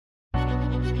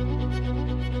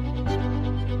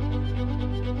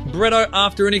Bretto,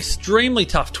 after an extremely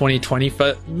tough 2020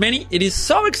 for many, it is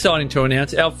so exciting to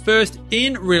announce our first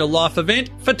in real life event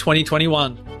for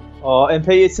 2021. Oh,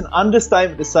 MP, it's an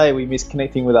understatement to say we miss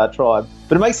connecting with our tribe,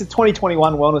 but it makes the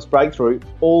 2021 Wellness Breakthrough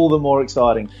all the more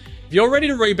exciting. If you're ready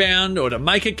to rebound or to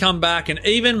make a comeback and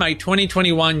even make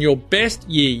 2021 your best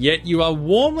year yet, you are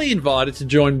warmly invited to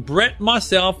join Brett,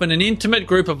 myself, and an intimate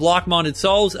group of like-minded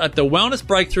souls at the Wellness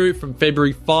Breakthrough from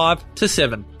February 5 to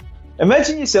 7.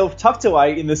 Imagine yourself tucked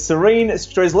away in the serene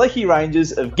Strzelecki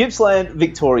Ranges of Gippsland,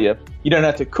 Victoria. You don't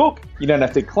have to cook, you don't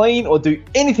have to clean or do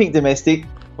anything domestic.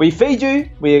 We feed you,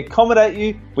 we accommodate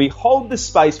you, we hold the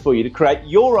space for you to create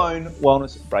your own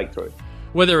wellness breakthrough.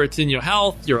 Whether it's in your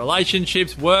health, your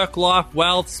relationships, work, life,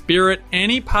 wealth, spirit,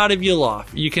 any part of your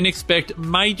life, you can expect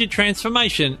major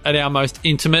transformation at our most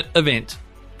intimate event.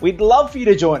 We'd love for you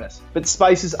to join us, but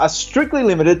spaces are strictly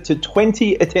limited to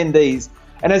 20 attendees.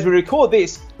 And as we record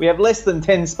this, we have less than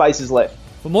 10 spaces left.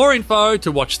 For more info,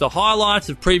 to watch the highlights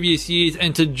of previous years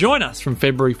and to join us from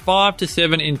February 5 to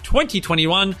 7 in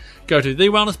 2021, go to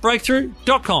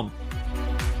thewellnessbreakthrough.com.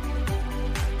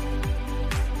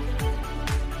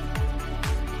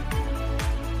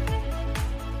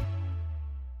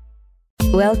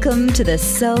 Welcome to the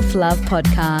Self-Love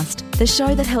Podcast, the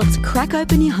show that helps crack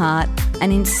open your heart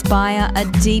and inspire a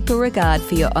deeper regard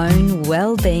for your own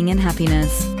well-being and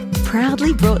happiness.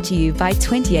 Proudly brought to you by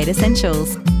 28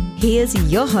 Essentials. Here's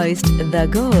your host, the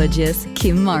gorgeous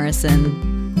Kim Morrison.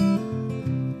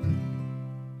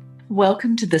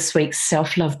 Welcome to this week's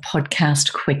Self-Love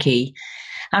Podcast Quickie.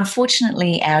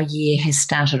 Unfortunately, our year has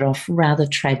started off rather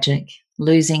tragic,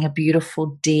 losing a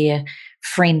beautiful, dear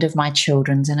friend of my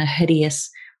children's in a hideous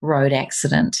road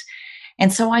accident.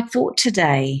 And so I thought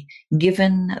today,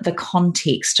 given the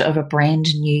context of a brand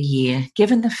new year,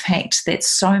 given the fact that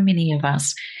so many of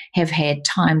us have had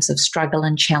times of struggle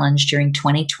and challenge during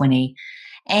 2020,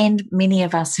 and many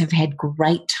of us have had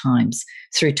great times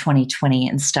through 2020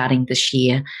 and starting this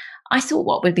year, I thought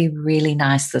what would be really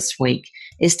nice this week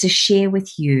is to share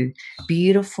with you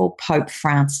beautiful Pope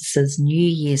Francis's New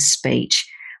Year's speech,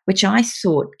 which I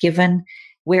thought, given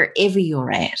wherever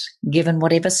you're at, given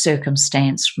whatever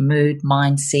circumstance, mood,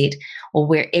 mindset, or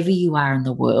wherever you are in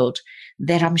the world,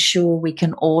 that I'm sure we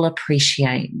can all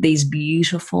appreciate these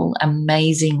beautiful,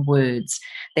 amazing words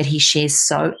that he shares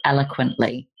so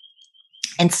eloquently.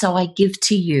 And so I give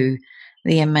to you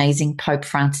the amazing Pope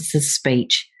Francis's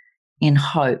speech in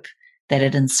hope that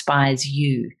it inspires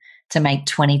you to make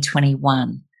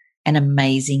 2021 an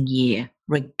amazing year,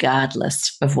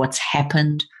 regardless of what's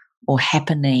happened or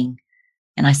happening.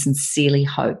 And I sincerely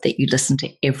hope that you listen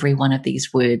to every one of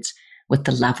these words with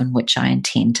the love in which I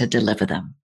intend to deliver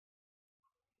them.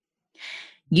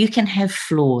 You can have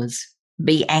flaws,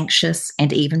 be anxious,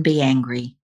 and even be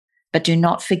angry, but do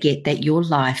not forget that your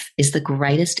life is the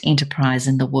greatest enterprise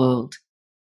in the world.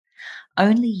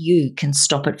 Only you can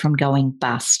stop it from going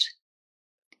bust.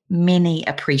 Many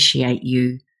appreciate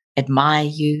you, admire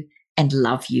you, and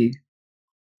love you.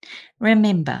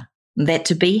 Remember that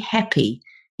to be happy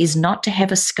is not to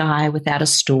have a sky without a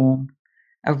storm,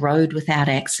 a road without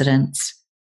accidents,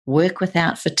 work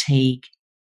without fatigue,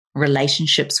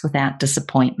 relationships without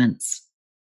disappointments.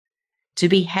 To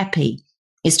be happy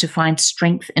is to find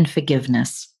strength in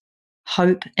forgiveness,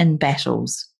 hope in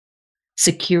battles,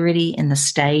 security in the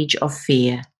stage of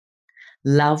fear,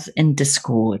 love in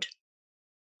discord.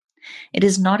 It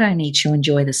is not only to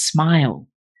enjoy the smile,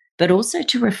 but also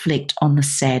to reflect on the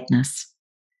sadness.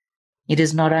 It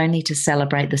is not only to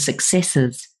celebrate the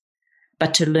successes,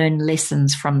 but to learn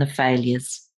lessons from the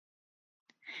failures.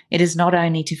 It is not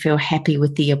only to feel happy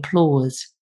with the applause,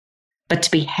 but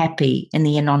to be happy in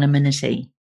the anonymity.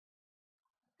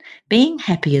 Being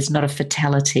happy is not a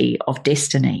fatality of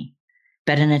destiny,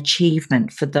 but an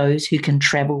achievement for those who can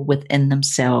travel within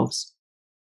themselves.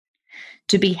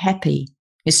 To be happy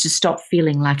is to stop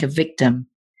feeling like a victim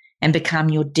and become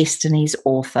your destiny's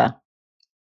author.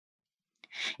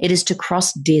 It is to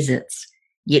cross deserts,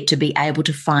 yet to be able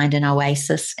to find an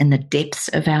oasis in the depths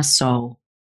of our soul.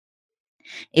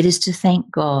 It is to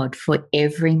thank God for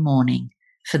every morning,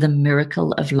 for the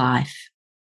miracle of life.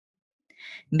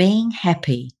 Being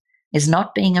happy is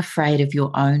not being afraid of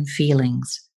your own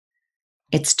feelings.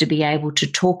 It's to be able to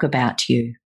talk about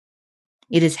you.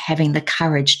 It is having the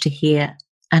courage to hear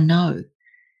a no.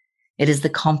 It is the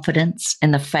confidence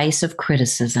in the face of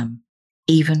criticism,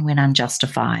 even when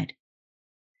unjustified.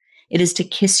 It is to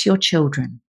kiss your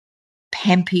children,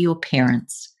 pamper your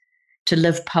parents, to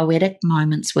live poetic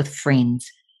moments with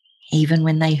friends, even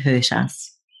when they hurt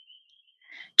us.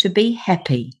 To be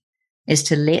happy is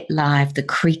to let live the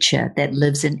creature that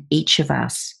lives in each of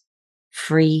us,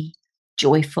 free,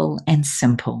 joyful and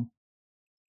simple.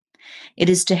 It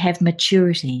is to have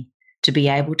maturity to be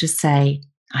able to say,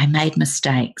 I made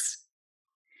mistakes.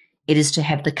 It is to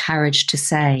have the courage to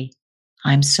say,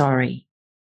 I'm sorry.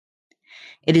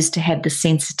 It is to have the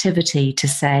sensitivity to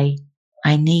say,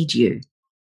 I need you.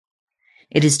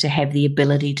 It is to have the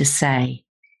ability to say,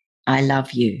 I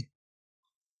love you.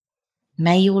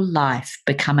 May your life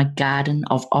become a garden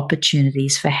of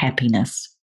opportunities for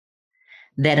happiness.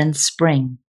 That in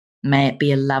spring, may it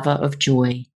be a lover of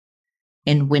joy.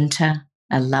 In winter,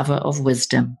 a lover of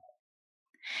wisdom.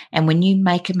 And when you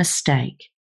make a mistake,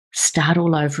 start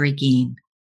all over again.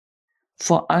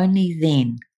 For only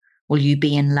then will you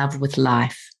be in love with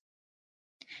life.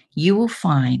 You will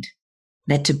find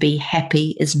that to be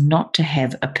happy is not to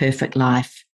have a perfect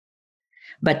life,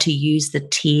 but to use the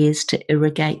tears to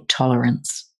irrigate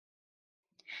tolerance.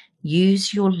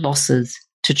 Use your losses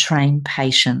to train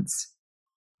patience.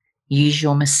 Use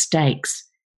your mistakes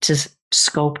to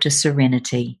sculpt a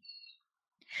serenity.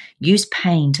 Use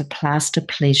pain to plaster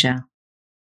pleasure.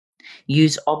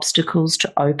 Use obstacles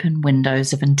to open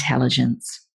windows of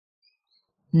intelligence.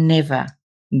 Never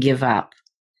give up.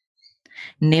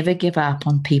 Never give up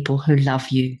on people who love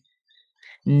you.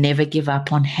 Never give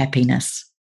up on happiness.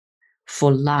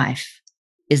 For life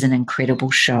is an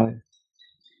incredible show.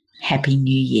 Happy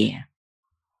New Year.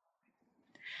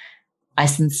 I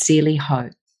sincerely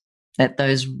hope that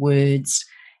those words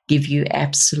give you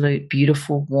absolute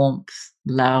beautiful warmth,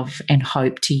 love, and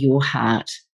hope to your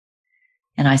heart.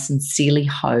 And I sincerely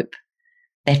hope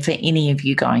that for any of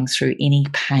you going through any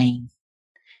pain,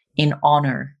 in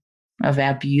honor of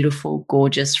our beautiful,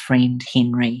 gorgeous friend,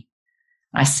 Henry,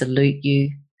 I salute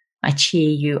you, I cheer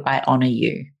you, I honor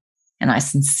you, and I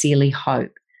sincerely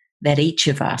hope that each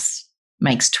of us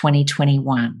makes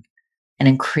 2021 an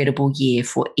incredible year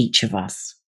for each of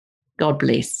us. God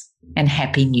bless and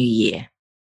Happy New Year.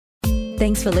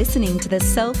 Thanks for listening to the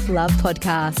Self-Love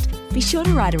Podcast. Be sure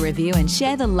to write a review and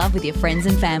share the love with your friends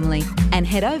and family. And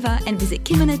head over and visit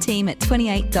Kim and her team at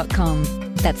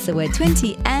 28.com. That's the word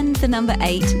 20 and the number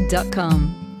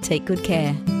 8.com. Take good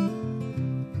care.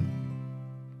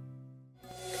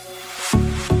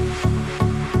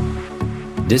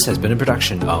 This has been a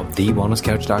production of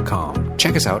TheWellnessCouch.com.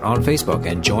 Check us out on Facebook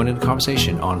and join in the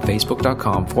conversation on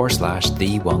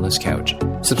Facebook.com/The Wellness Couch.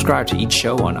 Subscribe to each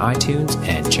show on iTunes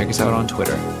and check us out on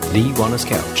Twitter. The Wellness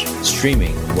Couch,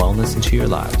 streaming wellness into your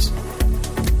lives.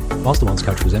 Whilst the Wellness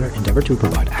Couch presenter endeavor to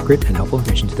provide accurate and helpful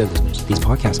information to their listeners, these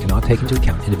podcasts cannot take into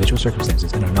account individual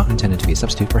circumstances and are not intended to be a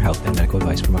substitute for health and medical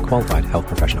advice from a qualified health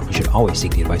professional. You should always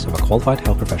seek the advice of a qualified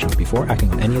health professional before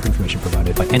acting on any of the information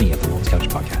provided by any of the Wellness Couch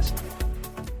podcasts.